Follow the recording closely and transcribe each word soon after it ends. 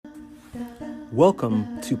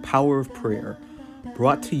Welcome to Power of Prayer,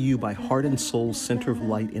 brought to you by Heart and Soul Center of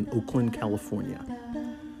Light in Oakland, California.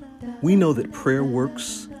 We know that prayer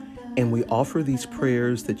works, and we offer these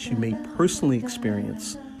prayers that you may personally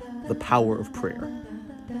experience the power of prayer.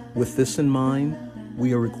 With this in mind,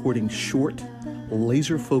 we are recording short,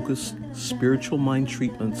 laser-focused spiritual mind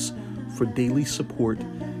treatments for daily support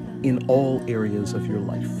in all areas of your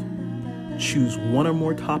life. Choose one or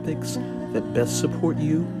more topics that best support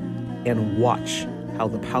you and watch how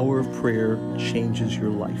the power of prayer changes your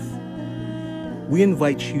life. We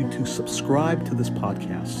invite you to subscribe to this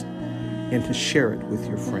podcast and to share it with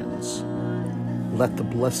your friends. Let the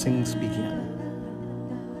blessings begin.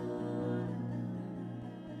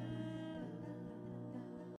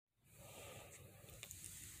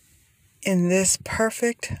 In this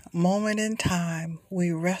perfect moment in time, we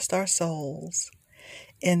rest our souls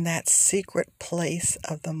in that secret place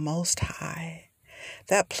of the Most High,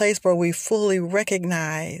 that place where we fully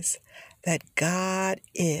recognize that God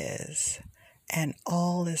is and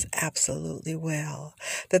all is absolutely well,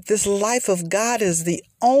 that this life of God is the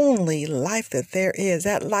only life that there is,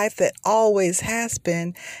 that life that always has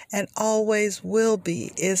been and always will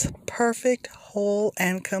be, is perfect, whole,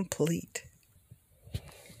 and complete.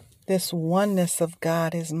 This oneness of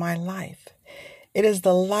God is my life. It is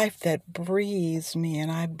the life that breathes me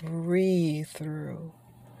and I breathe through.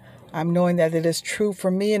 I'm knowing that it is true for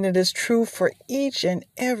me and it is true for each and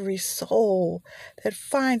every soul that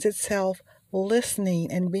finds itself listening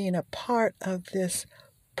and being a part of this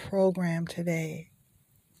program today.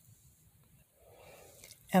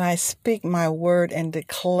 And I speak my word and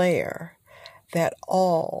declare that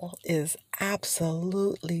all is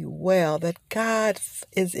absolutely well, that God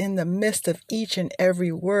is in the midst of each and every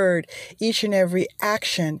word, each and every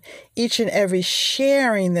action, each and every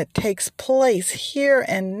sharing that takes place here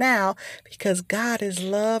and now, because God is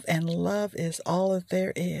love and love is all that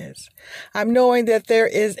there is. I'm knowing that there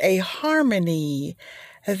is a harmony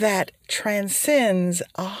that transcends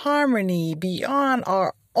a harmony beyond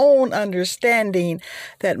our own understanding,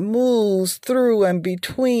 that moves through and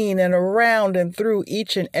between and around and through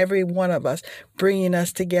each and every one of us, bringing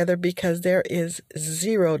us together, because there is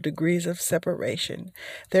 0 degrees of separation.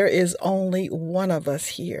 There is only one of us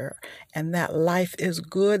here, and that life is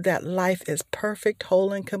good, that life is perfect,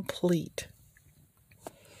 whole, and complete.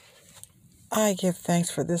 I give thanks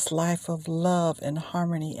for this life of love and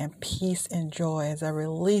harmony and peace and joy as I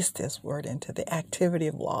release this word into the activity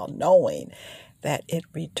of law, knowing that it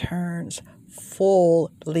returns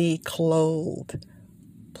fully clothed.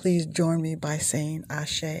 Please join me by saying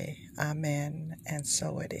Ashe, Amen, and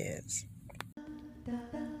so it is.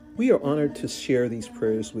 We are honored to share these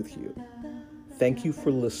prayers with you. Thank you for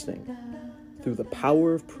listening. Through the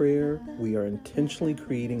power of prayer, we are intentionally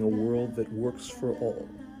creating a world that works for all.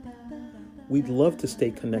 We'd love to stay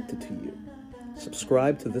connected to you.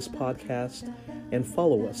 Subscribe to this podcast and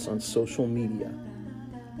follow us on social media.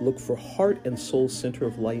 Look for Heart and Soul Center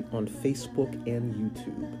of Light on Facebook and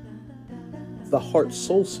YouTube. The Heart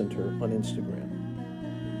Soul Center on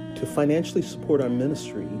Instagram. To financially support our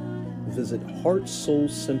ministry, visit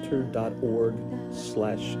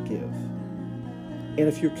heartsoulcenter.org/give. And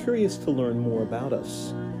if you're curious to learn more about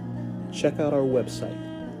us, check out our website,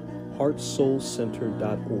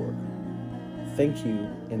 heartsoulcenter.org. Thank you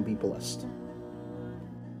and be blessed.